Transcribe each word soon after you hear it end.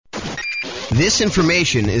This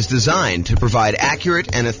information is designed to provide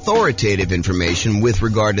accurate and authoritative information with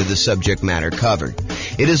regard to the subject matter covered.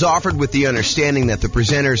 It is offered with the understanding that the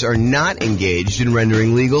presenters are not engaged in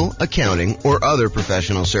rendering legal, accounting, or other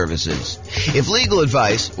professional services. If legal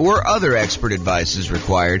advice or other expert advice is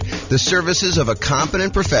required, the services of a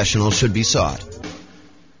competent professional should be sought.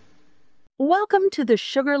 Welcome to the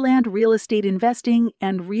Sugar Land Real Estate Investing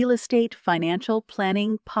and Real Estate Financial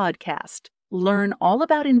Planning Podcast. Learn all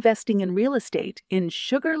about investing in real estate in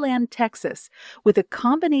Sugar Land, Texas, with a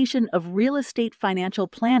combination of real estate financial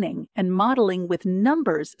planning and modeling with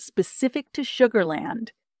numbers specific to Sugar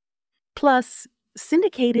Land. Plus,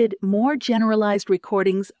 syndicated, more generalized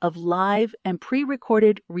recordings of live and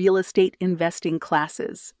pre-recorded real estate investing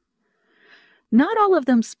classes. Not all of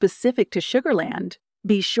them specific to Sugar Land.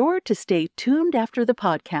 Be sure to stay tuned after the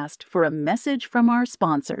podcast for a message from our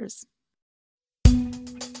sponsors.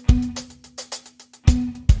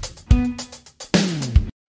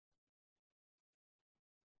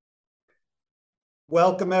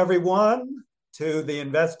 Welcome, everyone, to the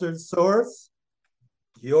Investor's Source,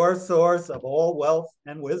 your source of all wealth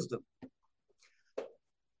and wisdom.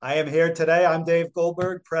 I am here today. I'm Dave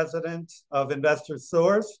Goldberg, president of Investor's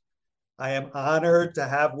Source. I am honored to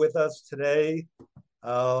have with us today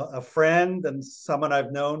a friend and someone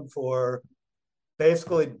I've known for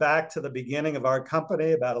basically back to the beginning of our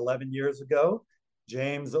company about 11 years ago,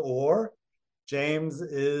 James Orr. James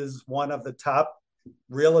is one of the top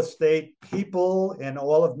real estate people in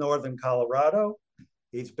all of Northern Colorado.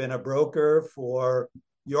 He's been a broker for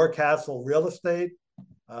Your Castle Real Estate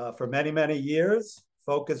for many, many years,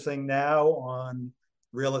 focusing now on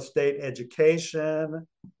real estate education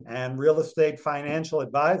and real estate financial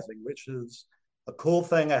advising, which is a cool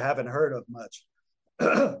thing I haven't heard of much.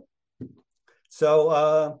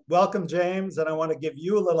 So welcome, James, and I want to give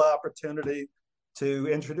you a little opportunity to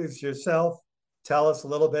introduce yourself. Tell us a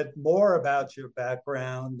little bit more about your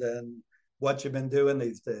background and what you've been doing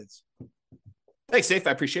these days. Thanks, Dave. I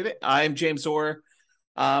appreciate it. I'm James Orr.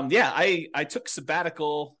 I took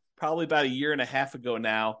sabbatical probably about a year and a half ago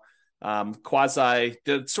now.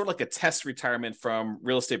 Did sort of like a test retirement from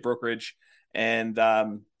real estate brokerage, and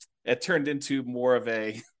it turned into more of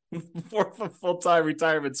a full-time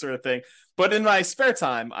retirement sort of thing. But in my spare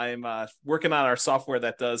time, I'm working on our software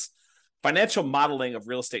that does financial modeling of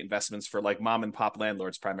real estate investments for like mom and pop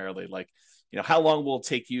landlords, primarily. Like, how long will it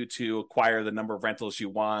take you to acquire the number of rentals you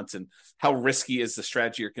want, and how risky is the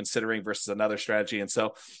strategy you're considering versus another strategy. And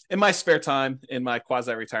so in my spare time, in my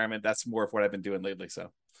quasi-retirement, that's more of what I've been doing lately.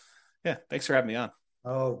 So yeah, thanks for having me on.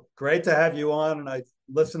 Oh, great to have you on. And I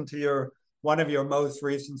listened to one of your most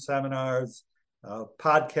recent seminars,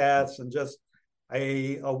 podcasts, and just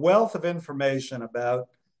a wealth of information about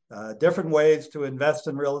different ways to invest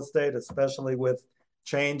in real estate, especially with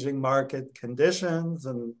changing market conditions.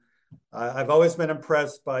 And I've always been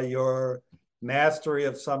impressed by your mastery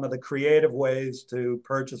of some of the creative ways to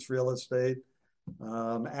purchase real estate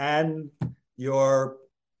and your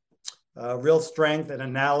real strength and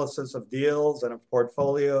analysis of deals and of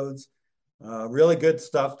portfolios. Really good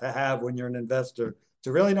stuff to have when you're an investor,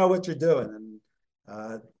 to really know what you're doing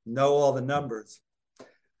and know all the numbers.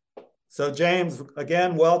 So James,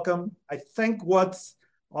 again, welcome. I think what's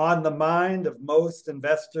on the mind of most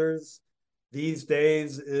investors these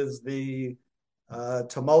days is the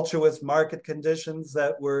tumultuous market conditions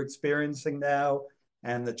that we're experiencing now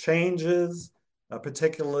and the changes,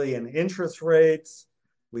 particularly in interest rates.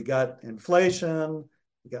 We got inflation,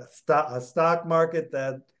 we got a stock market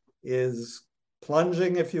that is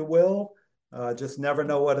plunging, if you will, just never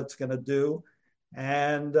know what it's going to do.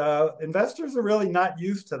 And investors are really not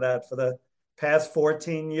used to that for the past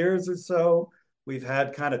 14 years or so. We've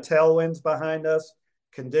had kind of tailwinds behind us.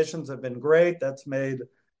 Conditions have been great. That's made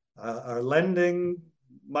our lending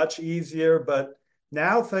much easier, but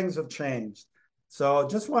now things have changed. So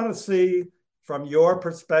just want to see from your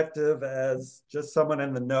perspective as just someone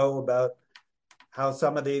in the know about how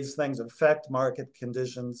some of these things affect market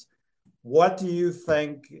conditions. What do you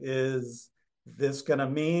think is this going to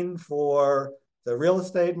mean for the real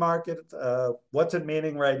estate market? What's it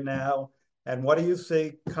meaning right now? And what do you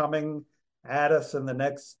see coming at us in the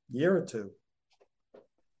next year or two?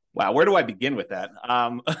 Wow, where do I begin with that?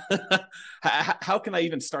 How can I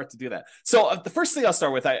even start to do that? So the first thing I'll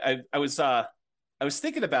start with, I was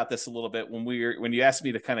thinking about this a little bit when you asked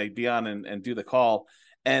me to kind of be on and do the call.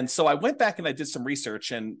 And so I went back and I did some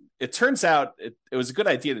research, and it turns out it was a good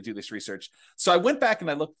idea to do this research. So I went back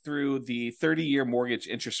and I looked through the 30-year mortgage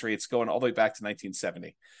interest rates going all the way back to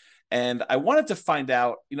 1970. And I wanted to find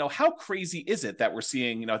out, how crazy is it that we're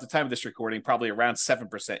seeing, at the time of this recording, probably around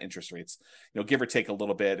 7% interest rates, give or take a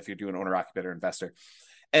little bit if you're doing owner occupant or investor.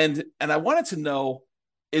 And I wanted to know,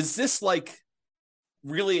 is this like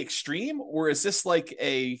really extreme, or is this like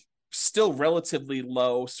a still relatively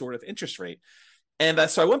low sort of interest rate? And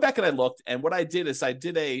so I went back and I looked, and what I did is I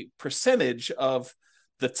did a percentage of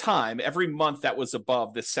the time every month that was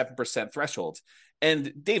above this 7% threshold.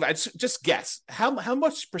 And Dave, I just guess how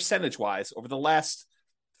much percentage wise over the last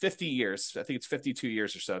 50 years, I think it's 52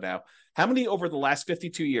 years or so now, how many over the last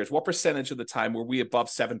 52 years, what percentage of the time were we above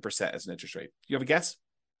 7% as an interest rate? You have a guess?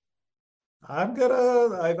 I've kind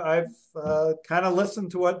of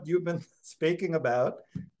listened to what you've been speaking about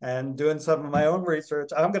and doing some of my own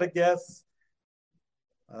research. I'm going to guess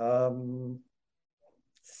 73%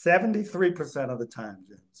 of the time,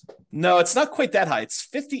 James. No, it's not quite that high. It's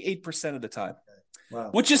 58% of the time. Wow.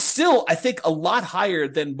 Which is still, I think, a lot higher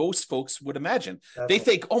than most folks would imagine. They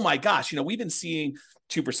think, oh my gosh, we've been seeing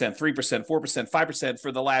 2%, 3%, 4%, 5%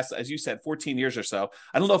 for the last, as you said, 14 years or so.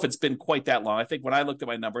 I don't know if it's been quite that long. I think when I looked at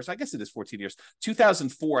my numbers, I guess it is 14 years.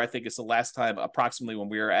 2004, I think, is the last time approximately when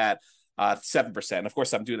we were at 7%. Of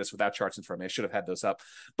course, I'm doing this without charts in front of me. I should have had those up.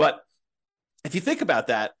 But if you think about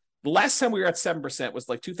that, the last time we were at 7% was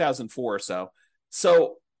like 2004 or so.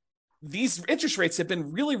 So these interest rates have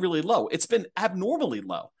been really, really low. It's been abnormally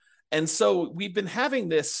low. And so we've been having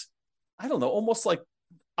this, I don't know, almost like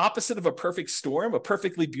opposite of a perfect storm, a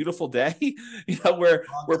perfectly beautiful day, where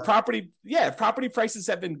property prices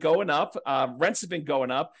have been going up, rents have been going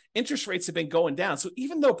up, interest rates have been going down. So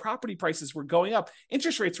even though property prices were going up,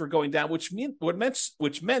 interest rates were going down, which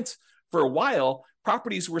meant for a while,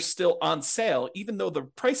 properties were still on sale, even though the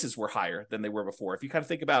prices were higher than they were before. If you kind of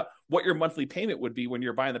think about what your monthly payment would be when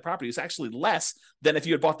you're buying the property, it's actually less than if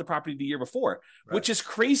you had bought the property the year before, right, which is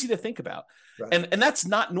crazy to think about. Right. And that's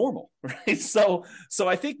not normal, right? So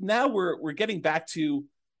I think now we're getting back to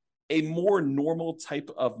a more normal type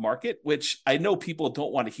of market, which I know people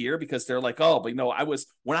don't want to hear because they're like, oh, but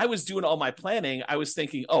when I was doing all my planning, I was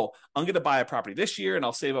thinking, oh, I'm going to buy a property this year and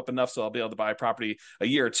I'll save up enough so I'll be able to buy a property a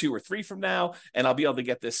year or 2 or 3 from now, and I'll be able to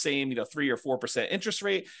get this same 3 or 4% interest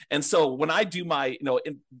rate. And so when I do my out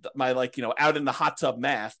in the hot tub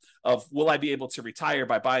math of will I be able to retire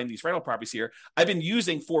by buying these rental properties here, I've been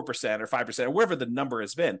using 4% or 5% or whatever the number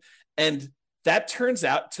has been, and that turns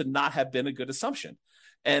out to not have been a good assumption.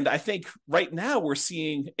 And I think right now we're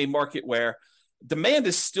seeing a market where demand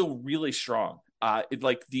is still really strong.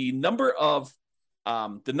 The number of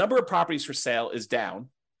properties for sale is down,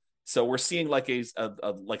 so we're seeing like a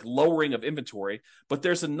lowering of inventory. But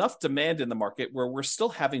there's enough demand in the market where we're still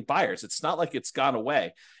having buyers. It's not like it's gone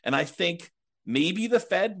away. And I think maybe the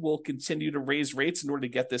Fed will continue to raise rates in order to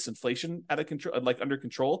get this inflation out of control, under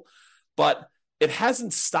control. But it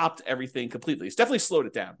hasn't stopped everything completely. It's definitely slowed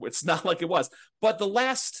it down. It's not like it was. But the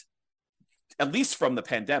last, at least from the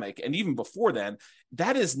pandemic, and even before then,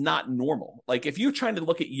 that is not normal. Like if you're trying to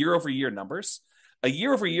look at year-over-year numbers, a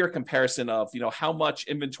year-over-year comparison of, how much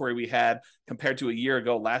inventory we had compared to a year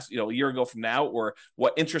ago from now, or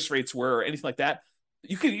what interest rates were or anything like that,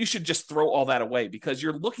 you should just throw all that away, because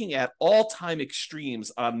you're looking at all-time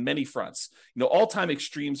extremes on many fronts. All-time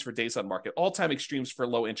extremes for days on market, all-time extremes for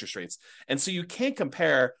low interest rates. And so you can't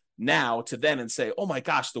compare now to then and say, oh my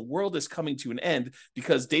gosh, the world is coming to an end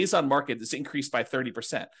because days on market is increased by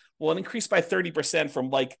 30%. Well, it increased by 30% from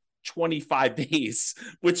like 25 days,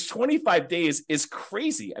 which 25 days is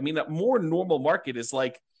crazy. I mean, a more normal market is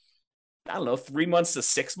like, I don't know, 3 months to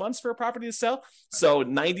 6 months for a property to sell. So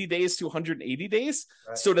 90 days to 180 days.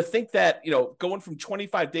 Right. So to think that, going from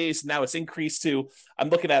 25 days, now it's increased to, I'm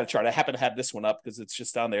looking at a chart. I happen to have this one up because it's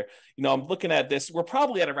just down there. I'm looking at this. We're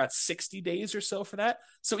probably at around 60 days or so for that.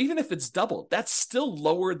 So even if it's doubled, that's still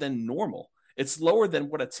lower than normal. It's lower than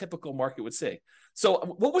what a typical market would say.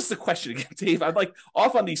 So what was the question again, Dave? I'm like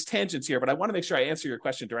off on these tangents here, but I want to make sure I answer your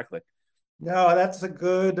question directly. No, that's a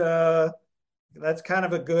good, that's kind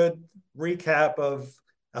of a good recap of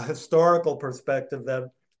a historical perspective that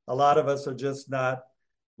a lot of us are just not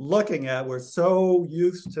looking at. We're so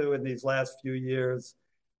used to, in these last few years,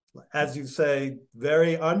 as you say,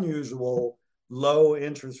 very unusual low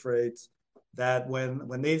interest rates, that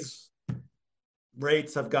when these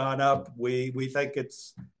rates have gone up, we think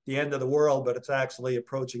it's the end of the world, but it's actually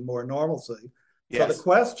approaching more normalcy. Yes. So the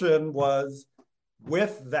question was,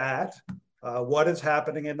 with that, what is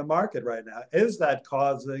happening in the market right now? Is that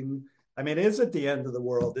causing, is it the end of the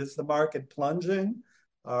world? Is the market plunging?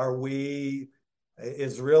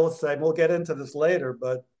 Is real estate, we'll get into this later,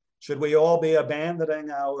 but should we all be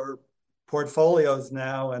abandoning our portfolios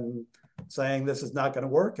now and saying this is not going to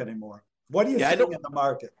work anymore? What are you seeing in the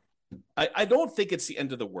market? I don't think it's the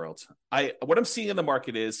end of the world. What I'm seeing in the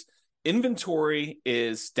market is inventory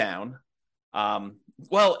is down.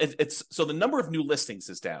 It's so the number of new listings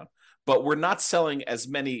is down, but we're not selling as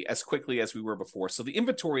many as quickly as we were before. So the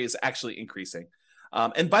inventory is actually increasing.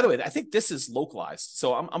 And by the way, I think this is localized.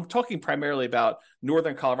 So I'm talking primarily about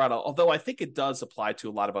Northern Colorado, although I think it does apply to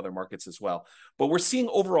a lot of other markets as well. But we're seeing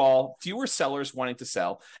overall fewer sellers wanting to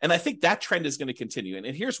sell. And I think that trend is going to continue. And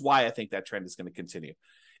here's why I think that trend is going to continue.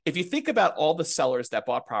 If you think about all the sellers that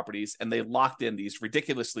bought properties and they locked in these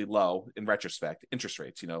ridiculously low, in retrospect, interest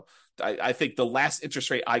rates, I think the last interest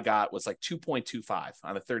rate I got was like 2.25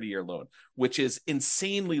 on a 30-year loan, which is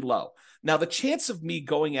insanely low. Now, the chance of me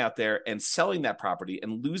going out there and selling that property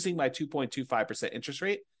and losing my 2.25% interest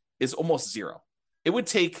rate is almost zero. It would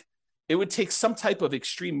take some type of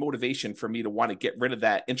extreme motivation for me to want to get rid of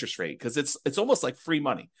that interest rate, because it's almost like free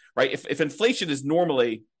money, right? If inflation is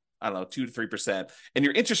normally, I don't know, 2 to 3%, and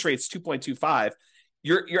your interest rate is 2.25,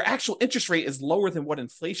 your actual interest rate is lower than what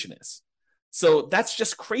inflation is. So that's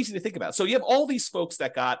just crazy to think about. So you have all these folks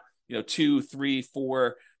that got, 2, 3,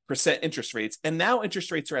 4% interest rates, and now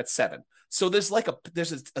interest rates are at 7. So there's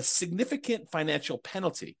a significant financial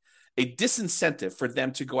penalty, a disincentive for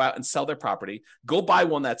them to go out and sell their property, go buy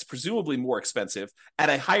one that's presumably more expensive at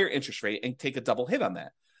a higher interest rate and take a double hit on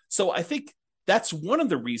that. So I think that's one of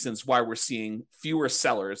the reasons why we're seeing fewer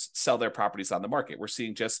sellers sell their properties on the market. We're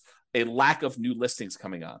seeing just a lack of new listings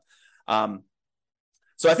coming on.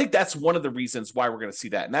 So I think that's one of the reasons why we're going to see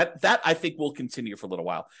that. And that I think will continue for a little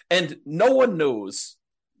while. And no one knows.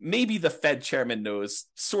 Maybe the Fed chairman knows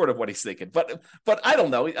sort of what he's thinking, but I don't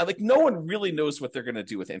know. Like, no one really knows what they're going to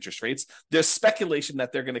do with interest rates. There's speculation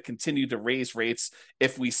that they're going to continue to raise rates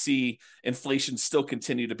if we see inflation still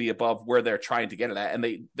continue to be above where they're trying to get it at.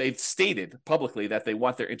 And they've stated publicly that they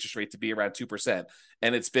want their interest rate to be around 2%,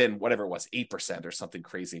 and it's been whatever it was, 8% or something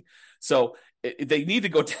crazy. So they need to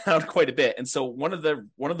go down quite a bit. And so one of the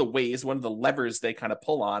levers they kind of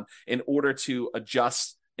pull on in order to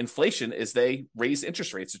adjust inflation is they raise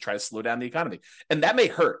interest rates to try to slow down the economy. And that may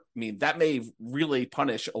hurt. I mean, that may really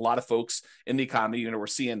punish a lot of folks in the economy. We're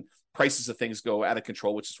seeing prices of things go out of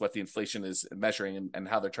control, which is what the inflation is measuring and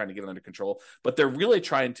how they're trying to get it under control. But they're really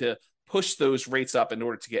trying to push those rates up in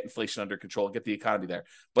order to get inflation under control and get the economy there.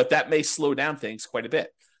 But that may slow down things quite a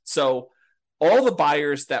bit. So all the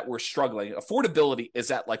buyers that were struggling, affordability is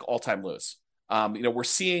at like all-time lows. We're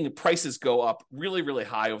seeing prices go up really, really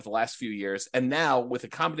high over the last few years. And now with a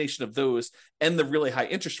combination of those and the really high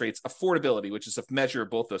interest rates, affordability, which is a measure of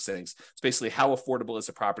both those things, it's basically how affordable is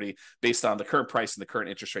a property based on the current price and the current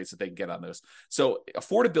interest rates that they can get on those. So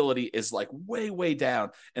affordability is like way, way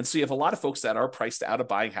down. And so you have a lot of folks that are priced out of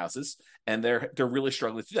buying houses, and they're really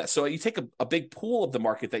struggling to do that. So you take a big pool of the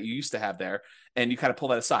market that you used to have there, and you kind of pull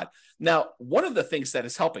that aside. Now, one of the things that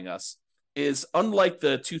is helping us is, unlike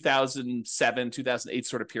the 2007, 2008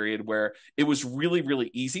 sort of period where it was really, really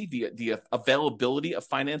easy, the availability of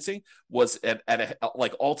financing was at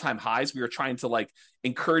like all-time highs. We were trying to like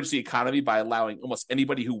encourage the economy by allowing almost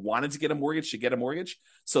anybody who wanted to get a mortgage to get a mortgage.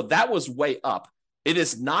 So that was way up. It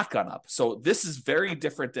has not gone up. So this is very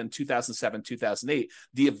different than 2007, 2008.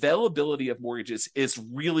 The availability of mortgages is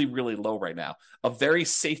really, really low right now, a very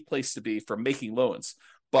safe place to be for making loans.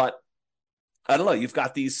 But I don't know, you've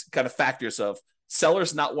got these kind of factors of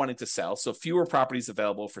sellers not wanting to sell, so fewer properties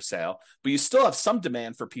available for sale, but you still have some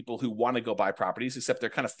demand for people who want to go buy properties, except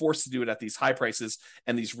they're kind of forced to do it at these high prices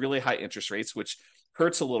and these really high interest rates, which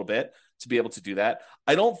hurts a little bit to be able to do that.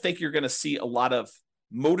 I don't think you're going to see a lot of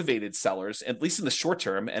motivated sellers, at least in the short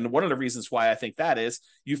term. And one of the reasons why I think that is,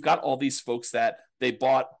 you've got all these folks that they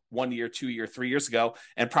bought 1 year, 2 year, 3 years ago,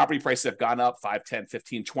 and property prices have gone up 5, 10,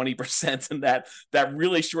 15, 20% in that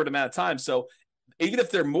really short amount of time. So even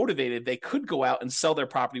if they're motivated, they could go out and sell their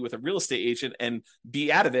property with a real estate agent and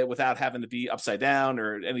be out of it without having to be upside down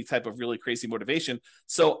or any type of really crazy motivation.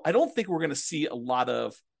 So I don't think we're going to see a lot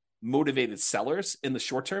of motivated sellers in the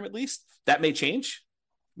short term, at least. That may change.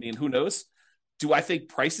 I mean, who knows? Do I think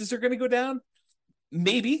prices are going to go down?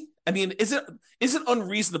 Maybe. I mean, is it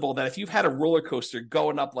unreasonable that if you've had a roller coaster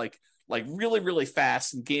going up like really, really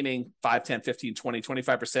fast and gaining 5, 10, 15, 20,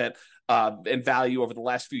 25% in value over the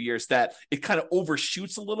last few years, that it kind of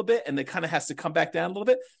overshoots a little bit and it kind of has to come back down a little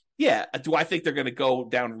bit? Yeah. Do I think they're going to go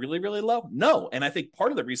down really, really low? No. And I think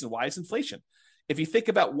part of the reason why is inflation. If you think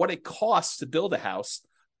about what it costs to build a house,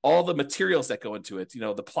 all the materials that go into it,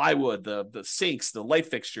 the plywood, the sinks, the light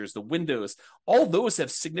fixtures, the windows, all those have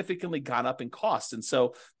significantly gone up in cost. And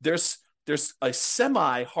so there's a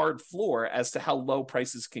semi-hard floor as to how low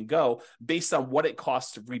prices can go based on what it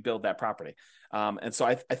costs to rebuild that property. And so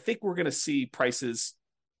I think we're going to see prices.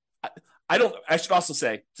 I should also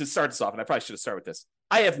say, to start this off, and I probably should have started with this,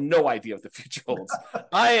 I have no idea what the future holds.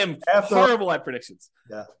 I am horrible at predictions.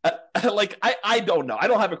 Yeah. I don't know. I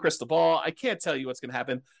don't have a crystal ball. I can't tell you what's going to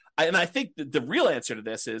happen. And I think the real answer to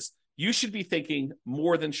this is you should be thinking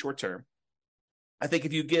more than short term. I think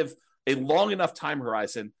if you give a long enough time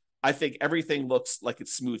horizon, I think everything looks like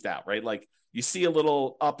it's smoothed out, right? Like you see a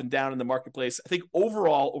little up and down in the marketplace. I think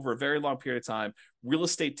overall, over a very long period of time, real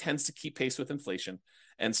estate tends to keep pace with inflation.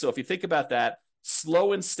 And so if you think about that,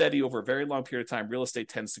 slow and steady over a very long period of time, real estate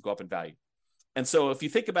tends to go up in value. And so if you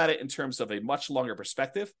think about it in terms of a much longer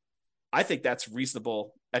perspective, I think that's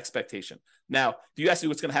reasonable expectation. Now, do you ask me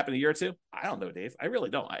what's going to happen in a year or two? I don't know, Dave. I really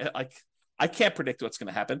don't. I can't predict what's going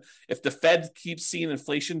to happen. If the Fed keeps seeing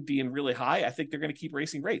inflation being really high, I think they're going to keep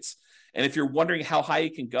raising rates. And if you're wondering how high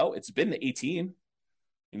it can go, it's been to 18.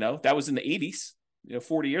 That was in the 80s,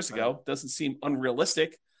 40 years ago. Doesn't seem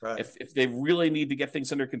unrealistic. Right. If they really need to get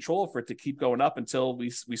things under control for it to keep going up until we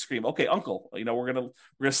scream, okay, uncle, we're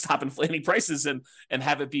gonna stop inflating prices and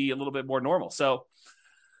have it be a little bit more normal. So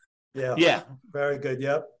yeah, very good.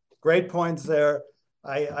 Yep, great points there.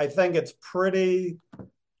 I think it's pretty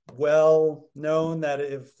well known that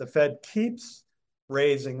if the Fed keeps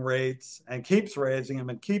raising rates and keeps raising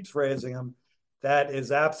them, that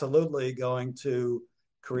is absolutely going to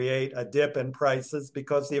create a dip in prices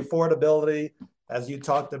because the affordability, as you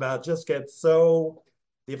talked about, just gets the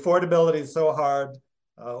affordability is so hard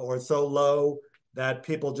or so low that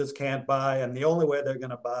people just can't buy. And the only way they're going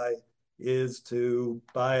to buy is to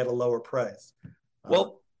buy at a lower price.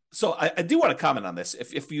 Well, so I do want to comment on this.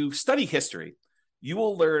 If you study history, you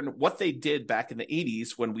will learn what they did back in the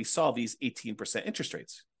 80s when we saw these 18% interest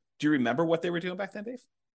rates. Do you remember what they were doing back then, Dave?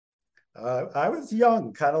 I was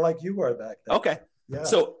young, kind of like you were back then. Okay. Yeah.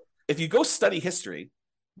 So if you go study history,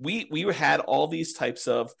 we had all these types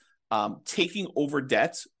of taking over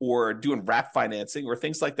debt or doing wrap financing or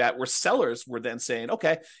things like that, where sellers were then saying,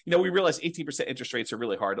 okay, we realize 18% interest rates are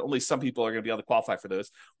really hard. Only some people are going to be able to qualify for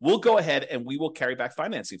those. We'll go ahead and we will carry back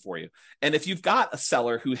financing for you. And if you've got a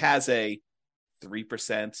seller who has a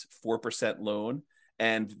 3%, 4% loan,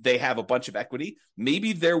 and they have a bunch of equity,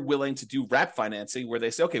 maybe they're willing to do wrap financing where they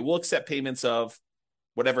say, okay, we'll accept payments of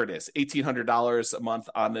whatever it is, $1,800 a month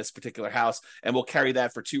on this particular house, and we'll carry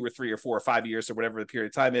that for 2 or 3 or 4 or 5 years or whatever the period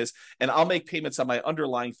of time is, and I'll make payments on my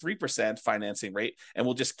underlying 3% financing rate, and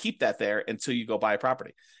we'll just keep that there until you go buy a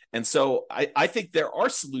property. And so I think there are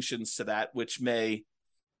solutions to that which may,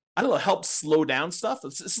 help slow down stuff.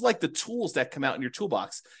 This is like the tools that come out in your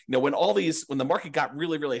toolbox. When the market got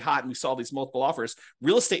really, really hot and we saw these multiple offers,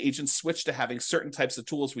 real estate agents switched to having certain types of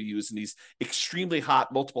tools we use in these extremely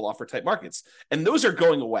hot multiple offer type markets. And those are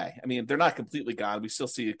going away. I mean, they're not completely gone. We still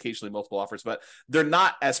see occasionally multiple offers, but they're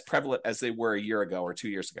not as prevalent as they were a year ago or 2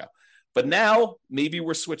 years ago. But now maybe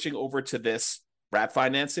we're switching over to this wrap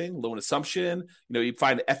financing, loan assumption. You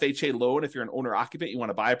find an FHA loan if you're an owner occupant, you want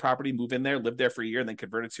to buy a property, move in there, live there for a year, and then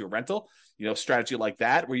convert it to a rental. Strategy like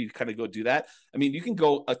that where you kind of go do that. I mean, you can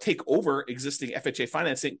go take over existing FHA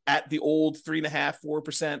financing at the old 3.5%,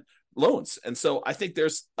 4% loans. And so I think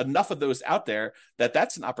there's enough of those out there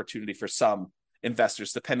that's an opportunity for some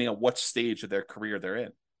investors, depending on what stage of their career they're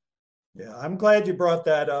in. Yeah, I'm glad you brought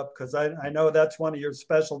that up because I know that's one of your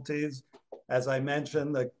specialties. As I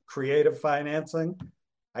mentioned, the creative financing.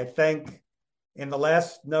 I think in the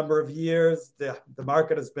last number of years, the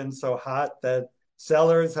market has been so hot that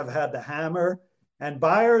sellers have had the hammer, and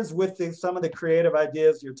buyers with some of the creative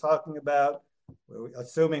ideas you're talking about,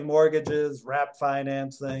 assuming mortgages, wrap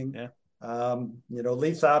financing,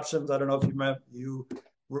 lease options. I don't know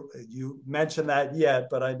if you mentioned that yet,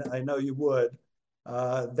 but I know you would.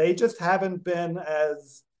 They just haven't been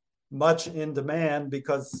as much in demand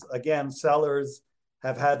because, again, sellers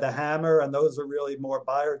have had the hammer, and those are really more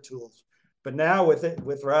buyer tools. But now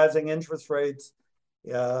with rising interest rates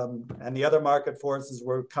and the other market forces,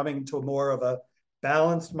 we're coming to more of a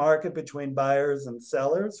balanced market between buyers and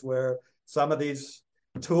sellers, where some of these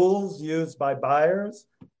tools used by buyers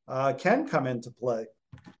can come into play.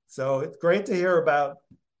 So it's great to hear about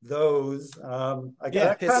those.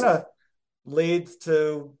 That kind of leads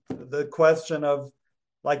to the question of,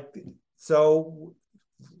 so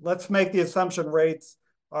let's make the assumption rates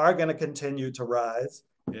are going to continue to rise.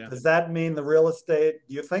 Yeah. Does that mean do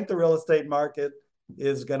you think the real estate market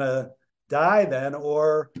is going to die then,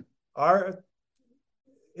 or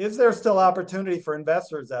is there still opportunity for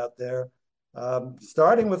investors out there,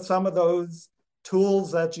 starting with some of those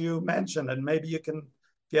tools that you mentioned, and maybe you can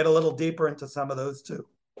get a little deeper into some of those too?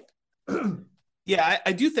 Yeah,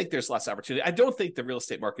 I do think there's less opportunity. I don't think the real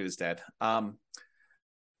estate market is dead.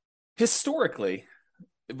 Historically,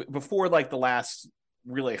 before the last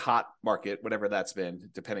really hot market, whatever that's been,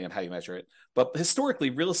 depending on how you measure it. But historically,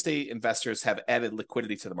 real estate investors have added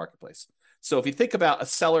liquidity to the marketplace. So if you think about a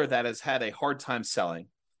seller that has had a hard time selling,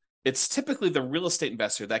 it's typically the real estate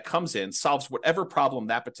investor that comes in, solves whatever problem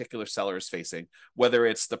that particular seller is facing, whether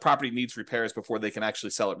it's the property needs repairs before they can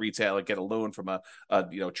actually sell it retail and get a loan from a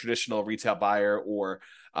traditional retail buyer, or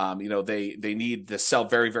they need to sell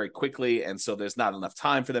very, very quickly, and so there's not enough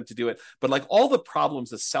time for them to do it. But like all the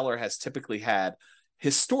problems the seller has typically had,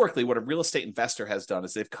 historically, what a real estate investor has done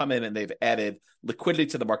is they've come in and they've added liquidity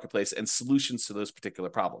to the marketplace and solutions to those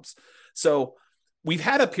particular problems. So we've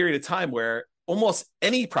had a period of time where almost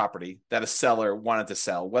any property that a seller wanted to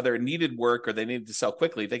sell, whether it needed work or they needed to sell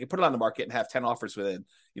quickly, they could put it on the market and have 10 offers within,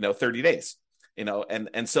 30 days,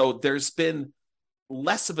 and so there's been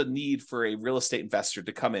less of a need for a real estate investor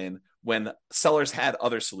to come in when sellers had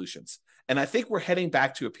other solutions. And I think we're heading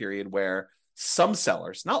back to a period where some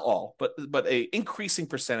sellers, not all, but a increasing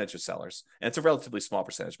percentage of sellers, and it's a relatively small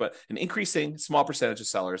percentage, but an increasing small percentage of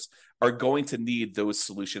sellers are going to need those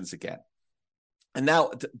solutions again. And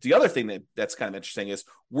now the other thing that's kind of interesting is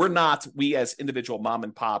we as individual mom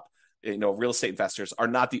and pop, real estate investors are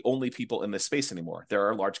not the only people in this space anymore. There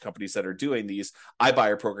are large companies that are doing these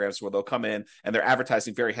iBuyer programs where they'll come in and they're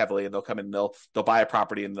advertising very heavily, and they'll come in and they'll buy a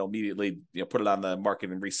property and they'll immediately put it on the market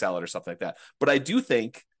and resell it or something like that. But I do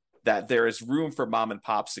think that there is room for mom and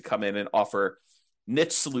pops to come in and offer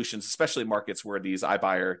niche solutions, especially markets where these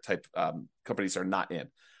iBuyer type companies are not in.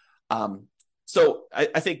 So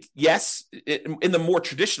I think, yes, in the more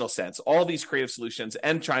traditional sense, all these creative solutions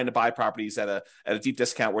and trying to buy properties at a deep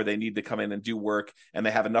discount where they need to come in and do work and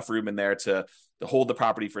they have enough room in there to hold the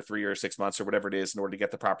property for 3 or 6 months or whatever it is in order to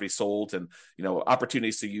get the property sold, and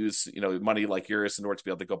opportunities to use money like yours in order to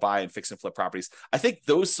be able to go buy and fix and flip properties. I think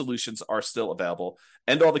those solutions are still available,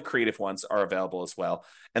 and all the creative ones are available as well.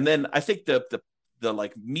 And then I think the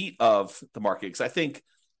like meat of the market, because I think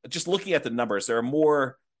just looking at the numbers, there are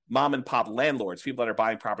more mom and pop landlords, people that are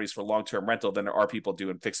buying properties for long-term rental, than there are people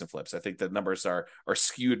doing fix and flips. I think the numbers are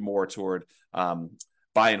skewed more toward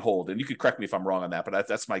buy and hold. And you could correct me if I'm wrong on that, but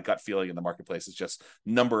that's my gut feeling in the marketplace. It's just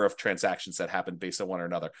number of transactions that happen based on one or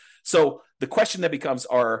another. So the question that becomes,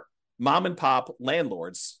 are mom and pop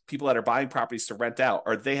landlords, people that are buying properties to rent out,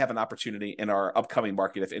 are they have an opportunity in our upcoming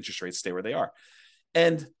market if interest rates stay where they are?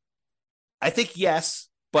 And I think yes,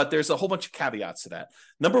 but there's a whole bunch of caveats to that.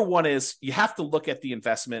 Number one is you have to look at the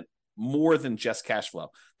investment more than just cash flow.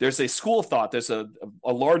 There's a school of thought. There's a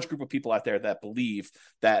large group of people out there that believe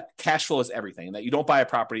that cash flow is everything, and that you don't buy a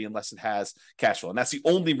property unless it has cash flow. And that's the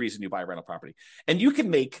only reason you buy a rental property. And you can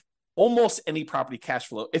make almost any property cash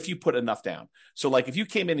flow if you put enough down. So like if you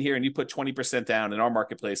came in here and you put 20% down in our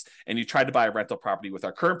marketplace and you tried to buy a rental property with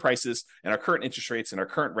our current prices and our current interest rates and our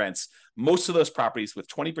current rents, most of those properties with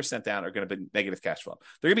 20% down are going to be negative cash flow.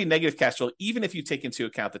 They're going to be negative cash flow even if you take into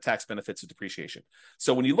account the tax benefits of depreciation.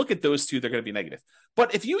 So when you look at those two, they're going to be negative.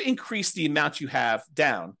 But if you increase the amount you have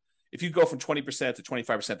down, if you go from 20% to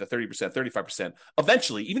 25% to 30%, 35%,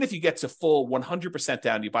 eventually, even if you get to full 100%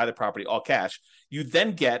 down, you buy the property all cash, you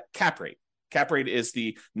then get cap rate. Cap rate is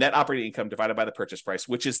the net operating income divided by the purchase price,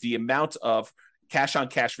 which is the amount of cash on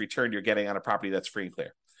cash return you're getting on a property that's free and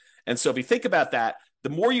clear. And so if you think about that, the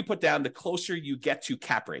more you put down, the closer you get to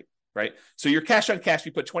cap rate. Right. So your cash on cash,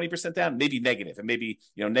 you put 20% down, maybe negative, and maybe,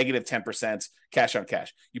 negative 10% cash on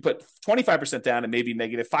cash. You put 25% down and maybe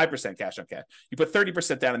negative 5% cash on cash. You put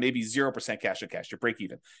 30% down and maybe 0% cash on cash. You're break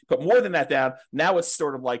even. Put more than that down. Now it's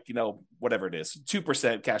sort of like, whatever it is,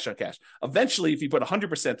 2% cash on cash. Eventually, if you put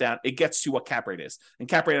 100% down, it gets to what cap rate is. And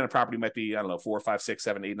cap rate on a property might be, 4, 5, 6,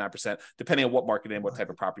 7, 8, 9%, depending on what market and what type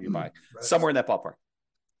of property you're buying, somewhere in that ballpark.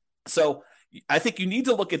 So I think you need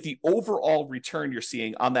to look at the overall return you're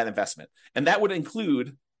seeing on that investment. And that would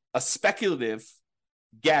include a speculative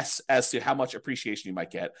guess as to how much appreciation you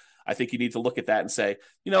might get. I think you need to look at that and say,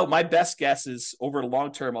 my best guess is over the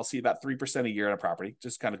long term, I'll see about 3% a year on a property,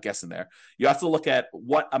 just kind of guessing there. You have to look at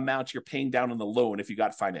what amount you're paying down on the loan if you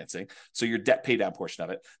got financing. So your debt pay down portion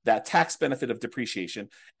of it, that tax benefit of depreciation,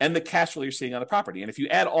 and the cash flow you're seeing on the property. And if you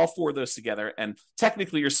add all four of those together, and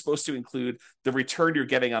technically you're supposed to include the return you're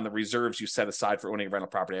getting on the reserves you set aside for owning a rental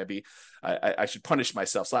property. I should punish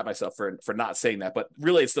myself, slap myself for not saying that, but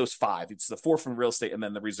really it's those five. It's the 4 from real estate and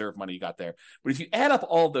then the reserve money you got there. But if you add up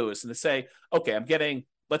all those and to say, okay, I'm getting,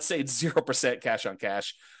 let's say it's 0% cash on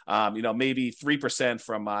cash, maybe 3%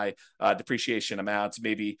 from my depreciation amount,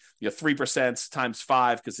 maybe 3% times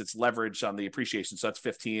 5 because it's leverage on the appreciation, so that's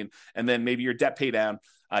 15, and then maybe your debt pay down.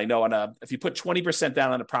 If you put 20%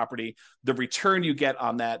 down on a property, the return you get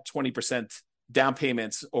on that 20% down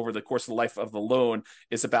payments over the course of the life of the loan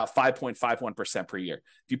is about 5.51% per year.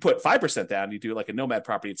 If you put 5% down, you do like a Nomad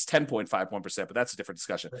property, it's 10.51%, but that's a different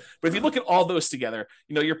discussion. But if you look at all those together,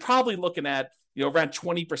 you're probably looking at, around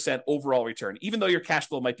 20% overall return, even though your cash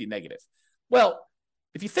flow might be negative. Well,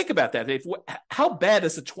 if you think about that, Dave, how bad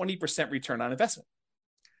is a 20% return on investment?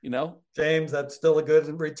 James, that's still a good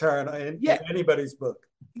return in anybody's book.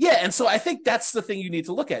 Yeah. And so I think that's the thing you need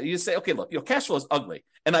to look at. You say, okay, look, cash flow is ugly.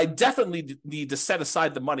 And I definitely need to set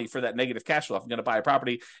aside the money for that negative cash flow. If I'm going to buy a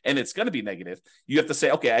property and it's going to be negative, you have to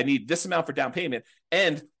say, okay, I need this amount for down payment.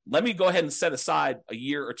 And let me go ahead and set aside a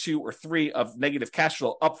year or 2 or 3 of negative cash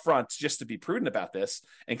flow up front just to be prudent about this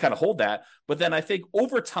and kind of hold that. But then I think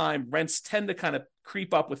over time, rents tend to kind of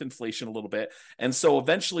creep up with inflation a little bit. And so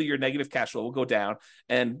eventually your negative cash flow will go down.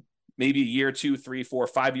 And maybe a year, 2, 3, 4,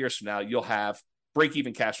 5 years from now, you'll have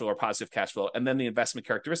break-even cash flow or positive cash flow, and then the investment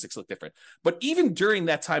characteristics look different. But even during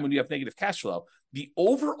that time when you have negative cash flow, the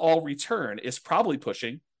overall return is probably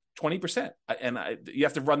pushing 20%. And you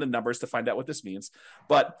have to run the numbers to find out what this means.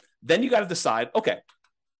 But then you got to decide, okay,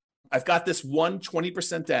 I've got this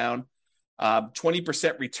 20% down,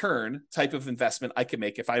 20% return type of investment I can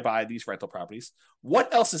make if I buy these rental properties.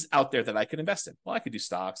 What else is out there that I can invest in? Well, I could do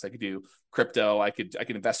stocks, I could do crypto, I could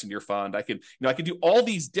invest in your fund, I could do all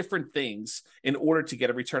these different things in order to get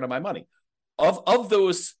a return on my money. Of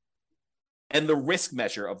those, and the risk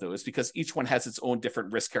measure of those, because each one has its own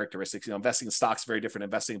different risk characteristics. Investing in stocks is very different.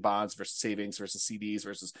 Investing in bonds versus savings versus CDs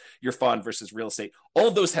versus your fund versus real estate. All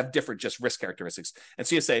of those have different just risk characteristics. And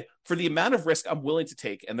so you say, for the amount of risk I'm willing to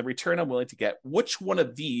take and the return I'm willing to get, which one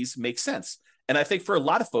of these makes sense? And I think for a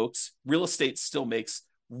lot of folks, real estate still makes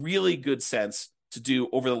really good sense to do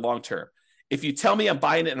over the long term. If you tell me I'm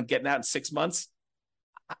buying it and I'm getting out in 6 months,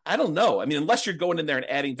 I don't know. I mean, unless you're going in there and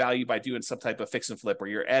adding value by doing some type of fix and flip, or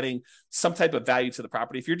you're adding some type of value to the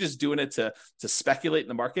property. If you're just doing it to speculate in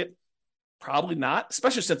the market, probably not,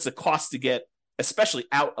 especially since the cost to get, especially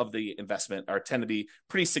out of the investment, tend to be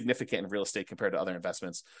pretty significant in real estate compared to other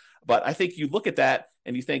investments. But I think you look at that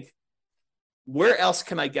and you think, where else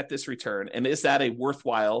can I get this return? And is that a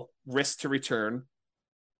worthwhile risk to return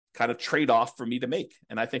kind of trade-off for me to make?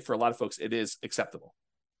 And I think for a lot of folks, it is acceptable.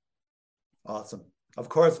 Awesome. Of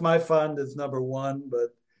course, my fund is number 1,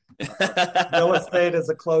 but real estate is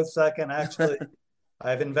a close second. Actually,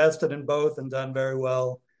 I've invested in both and done very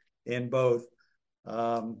well in both.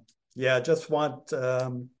 Just want,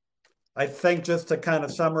 I think just to kind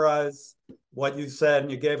of summarize what you said,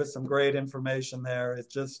 and you gave us some great information there,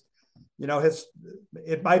 it's just,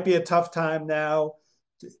 it might be a tough time now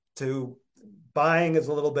to buying is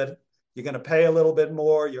a little bit, you're going to pay a little bit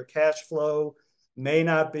more, your cash flow may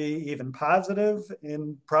not be even positive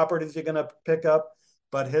in properties you're going to pick up.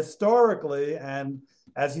 But historically, and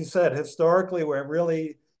as you said, historically, we're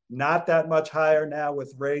really not that much higher now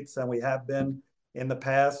with rates than we have been in the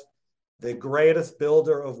past. The greatest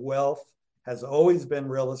builder of wealth has always been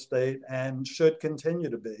real estate and should continue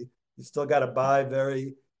to be. You still got to buy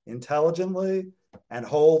very intelligently and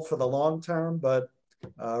hold for the long term, but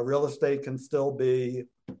real estate can still be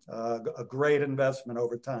a great investment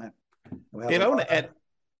over time. Dave, I want to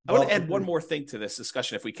add one more thing to this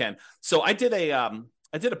discussion if we can. So I did a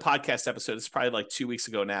podcast episode. It's probably like 2 weeks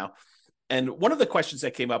ago now. And one of the questions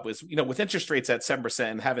that came up was, with interest rates at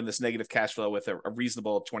 7% and having this negative cash flow with a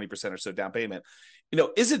reasonable 20% or so down payment,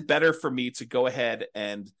 is it better for me to go ahead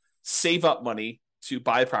and save up money to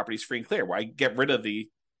buy properties free and clear, where I get rid of the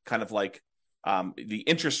kind of like the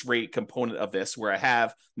interest rate component of this, where I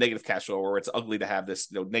have negative cash flow, or it's ugly to have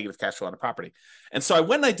this negative cash flow on a property? And so I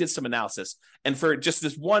went and I did some analysis, and for just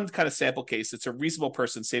this one kind of sample case, it's a reasonable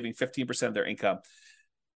person saving 15% of their income.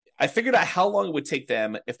 I figured out how long it would take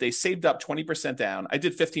them if they saved up 20% down. I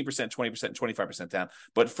did 15%, 20%, and 25% down.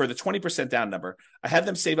 But for the 20% down number, I had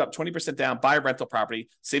them save up 20% down, buy a rental property,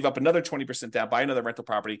 save up another 20% down, buy another rental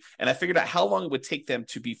property. And I figured out how long it would take them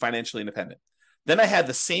to be financially independent. Then I had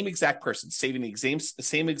the same exact person saving the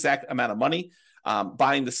same exact amount of money,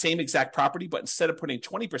 buying the same exact property, but instead of putting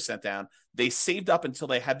 20% down, they saved up until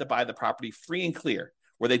they had to buy the property free and clear,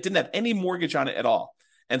 where they didn't have any mortgage on it at all.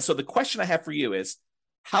 And so the question I have for you is,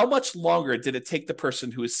 how much longer did it take the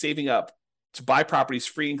person who is saving up to buy properties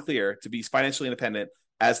free and clear to be financially independent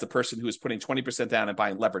as the person who is putting 20% down and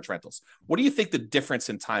buying leverage rentals? What do you think the difference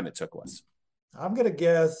in time it took was? I'm going to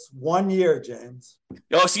guess 1 year, James.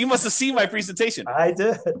 Oh, so you must have seen my presentation. I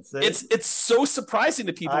did. It's so surprising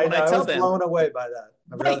to people when I tell them. I was blown away by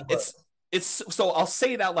that. Right. It's so I'll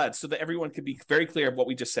say it out loud so that everyone can be very clear of what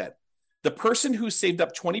we just said. The person who saved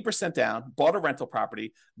up 20% down, bought a rental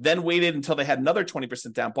property, then waited until they had another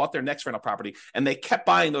 20% down, bought their next rental property, and they kept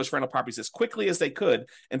buying those rental properties as quickly as they could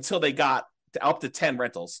until they got up to 10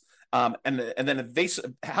 rentals. And then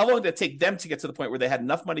how long did it take them to get to the point where they had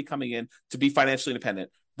enough money coming in to be financially independent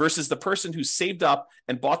versus the person who saved up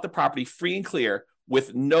and bought the property free and clear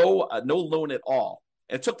with no loan at all.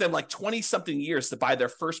 And it took them like 20 something years to buy their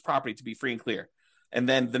first property to be free and clear. And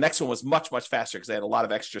then the next one was much, much faster because they had a lot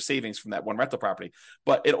of extra savings from that one rental property.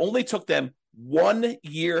 But it only took them 1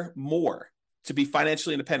 year more to be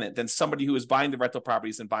financially independent than somebody who is buying the rental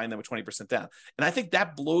properties and buying them with 20% down. And I think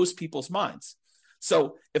that blows people's minds.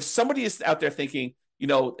 So if somebody is out there thinking,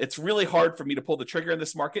 it's really hard for me to pull the trigger in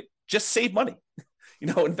this market, just save money.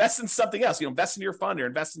 Invest in something else, invest in your fund or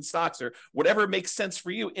invest in stocks or whatever makes sense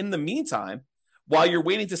for you in the meantime, while you're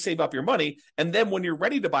waiting to save up your money. And then when you're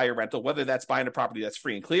ready to buy a rental, whether that's buying a property that's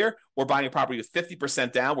free and clear or buying a property with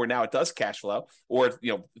 50% down where now it does cash flow, or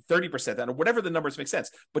 30% down, or whatever the numbers make sense.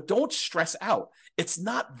 But don't stress out. It's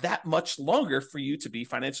not that much longer for you to be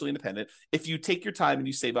financially independent if you take your time and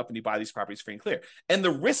you save up and you buy these properties free and clear. And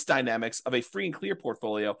the risk dynamics of a free and clear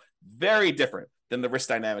portfolio, very different than the risk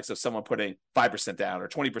dynamics of someone putting 5% down or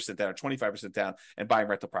 20% down or 25% down and buying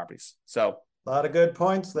rental properties. So a lot of good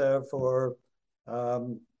points there for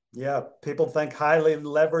people think highly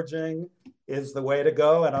leveraging is the way to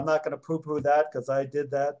go. And I'm not going to poo-poo that because I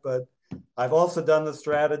did that. But I've also done the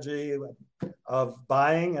strategy of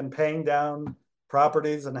buying and paying down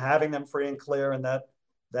properties and having them free and clear. And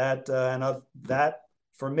that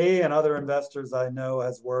for me and other investors I know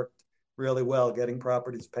has worked really well, getting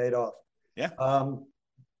properties paid off. Yeah.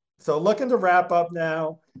 So looking to wrap up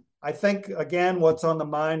now, I think, again, what's on the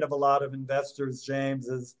mind of a lot of investors, James,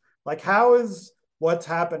 is like, how is what's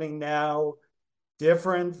happening now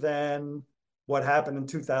different than what happened in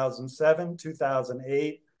 2007,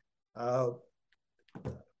 2008? How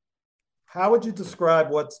would you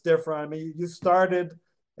describe what's different? I mean, you started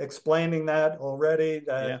explaining that already,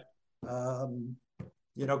 that,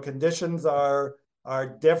 conditions are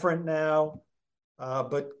different now,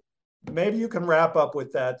 but maybe you can wrap up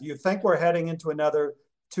with that. Do you think we're heading into another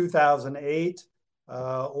 2008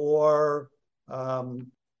 or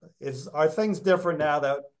are things different now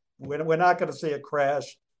that we're not going to see a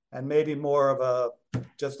crash and maybe more of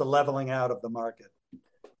just a leveling out of the market?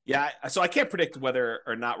 Yeah, so I can't predict whether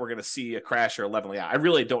or not we're going to see a crash or a leveling out. I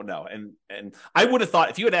really don't know. And I would have thought,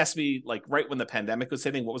 if you had asked me, like right when the pandemic was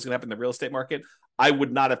hitting, what was going to happen in the real estate market, I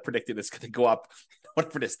would not have predicted it's going to go up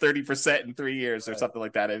whatever it is, 30% in 3 years or something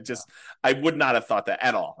like that. I would not have thought that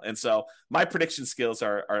at all. And so my prediction skills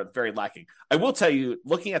are very lacking. I will tell you,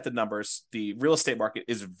 looking at the numbers, the real estate market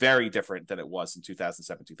is very different than it was in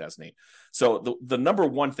 2007, 2008. So the number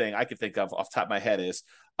one thing I can think of off the top of my head is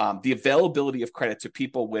the availability of credit to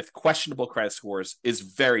people with questionable credit scores is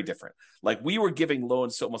very different. Like, we were giving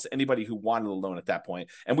loans to almost anybody who wanted a loan at that point.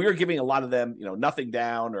 And we were giving a lot of them, nothing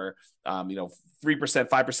down or, 3%,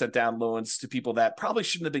 5% down loans to people that probably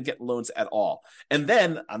shouldn't have been getting loans at all. And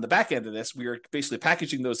then on the back end of this, we were basically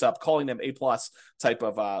packaging those up, calling them A+ type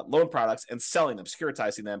of loan products and selling them,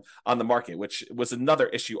 securitizing them on the market, which was another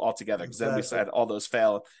issue altogether, because then we had all those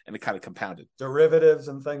fail and it kind of compounded. Derivatives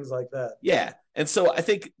and things like that. Yeah. And so I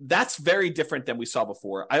think that's very different than we saw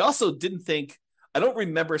before. I also I don't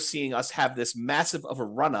remember seeing us have this massive of a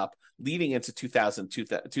run up leading into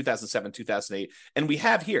 2007, 2008. And we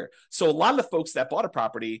have here. So a lot of the folks that bought a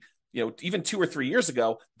property, even 2 or 3 years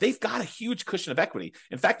ago, they've got a huge cushion of equity.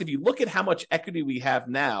 In fact, if you look at how much equity we have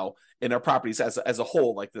now in our properties as a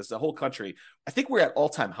whole, like this, the whole country, I think we're at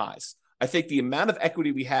all-time highs. I think the amount of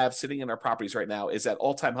equity we have sitting in our properties right now is at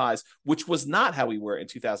all-time highs, which was not how we were in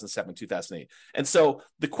 2007, 2008. And so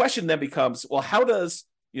the question then becomes, well, how does,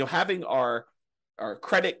 having our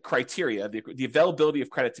credit criteria, the availability of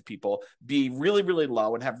credit to people, be really, really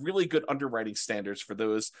low and have really good underwriting standards for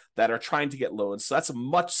those that are trying to get loans? So that's a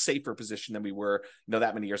much safer position than we were,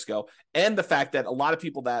 that many years ago. And the fact that a lot of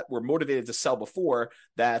people that were motivated to sell before,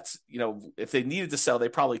 that, if they needed to sell, they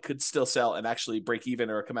probably could still sell and actually break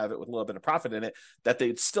even or come out of it with a little bit of profit in it, that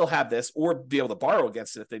they'd still have this or be able to borrow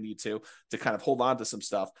against it if they need to kind of hold on to some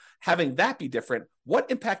stuff. Having that be different,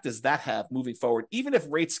 what impact does that have moving forward, even if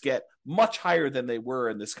rates get much higher than they were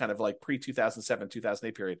in this kind of like pre-2007,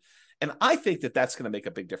 2008 period? And I think that that's going to make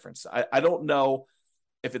a big difference. I don't know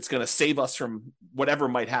if it's going to save us from whatever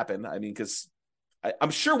might happen. I mean, because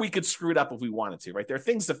I'm sure we could screw it up if we wanted to, right? There are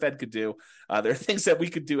things the Fed could do. There are things that we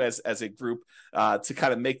could do as a group to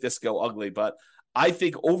kind of make this go ugly. But I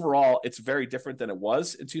think overall, it's very different than it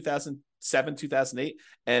was in 2007, 2008.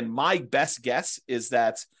 And my best guess is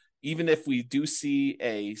that even if we do see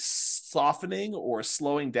a softening or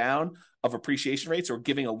slowing down of appreciation rates or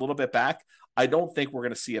giving a little bit back, I don't think we're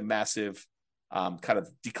going to see a massive kind of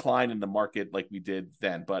decline in the market like we did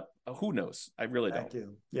then. But who knows? I really don't. Thank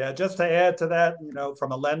you. Yeah, just to add to that,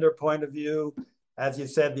 from a lender point of view, as you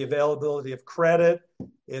said, the availability of credit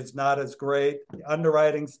is not as great. The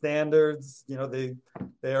underwriting standards,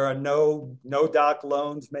 there are no doc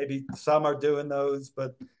loans. Maybe some are doing those,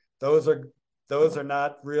 but those are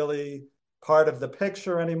not really part of the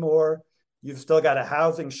picture anymore. You've still got a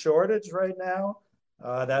housing shortage right now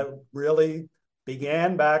that really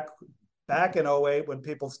began back in 08 when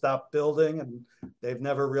people stopped building, and they've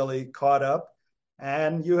never really caught up.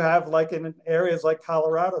 And you have, like in areas like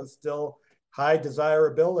Colorado, still high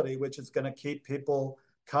desirability, which is going to keep people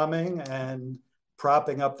coming and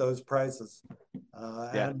propping up those prices.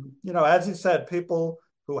 And, as you said, people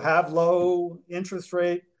who have low interest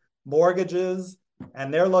rate mortgages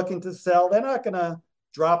and they're looking to sell, they're not going to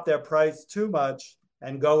drop their price too much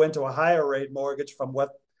and go into a higher rate mortgage for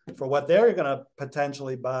what they're going to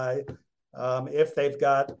potentially buy. If they've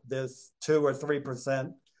got this 2 or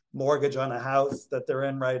 3% mortgage on a house that they're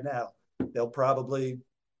in right now, they'll probably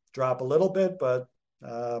drop a little bit, but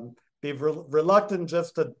be reluctant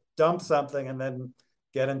just to dump something and then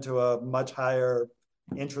get into a much higher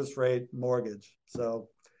interest rate mortgage. So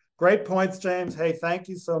great points, James. Hey, thank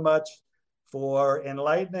you so much for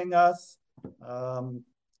enlightening us.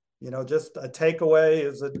 Just a takeaway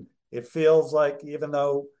is that it feels like even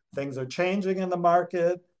though things are changing in the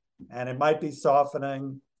market and it might be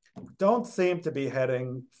softening, don't seem to be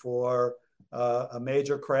heading for a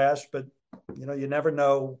major crash, but you never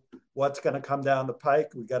know what's going to come down the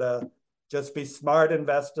pike. We got to just be smart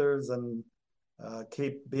investors and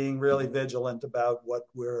keep being really vigilant about what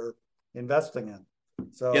we're investing in.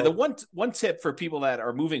 So yeah, the one tip for people that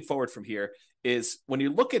are moving forward from here is when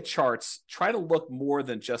you look at charts, try to look more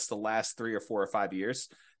than just the last 3 or 4 or 5 years.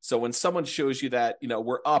 So when someone shows you that,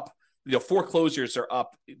 we're up, foreclosures are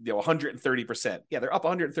up, 130%. Yeah, they're up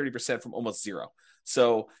 130% from almost zero.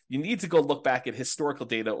 So you need to go look back at historical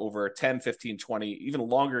data over 10, 15, 20, even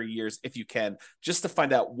longer years if you can, just to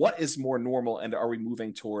find out what is more normal and are we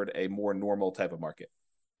moving toward a more normal type of market.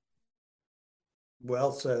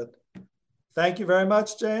 Well said. Thank you very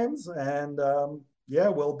much, James. And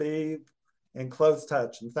we'll be in close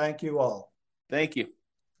touch. And thank you all. Thank you.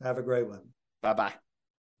 Have a great one. Bye-bye.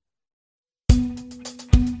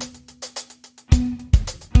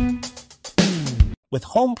 With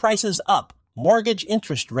home prices up, mortgage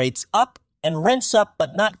interest rates up, and rents up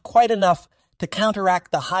but not quite enough to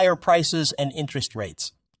counteract the higher prices and interest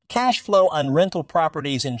rates, cash flow on rental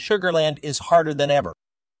properties in Sugar Land is harder than ever.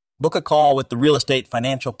 Book a call with the Real Estate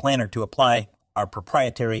Financial Planner to apply our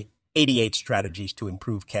proprietary 88 strategies to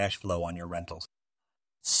improve cash flow on your rentals.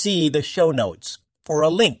 See the show notes for a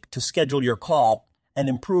link to schedule your call and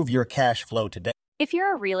improve your cash flow today. If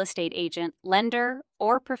you're a real estate agent, lender,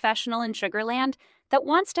 or professional in Sugar Land that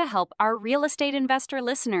wants to help our real estate investor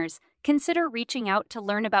listeners, consider reaching out to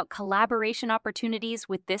learn about collaboration opportunities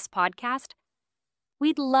with this podcast.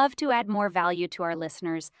 We'd love to add more value to our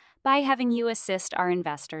listeners by having you assist our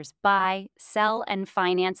investors buy, sell, and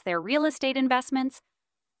finance their real estate investments.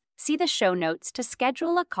 See the show notes to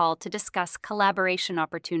schedule a call to discuss collaboration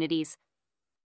opportunities.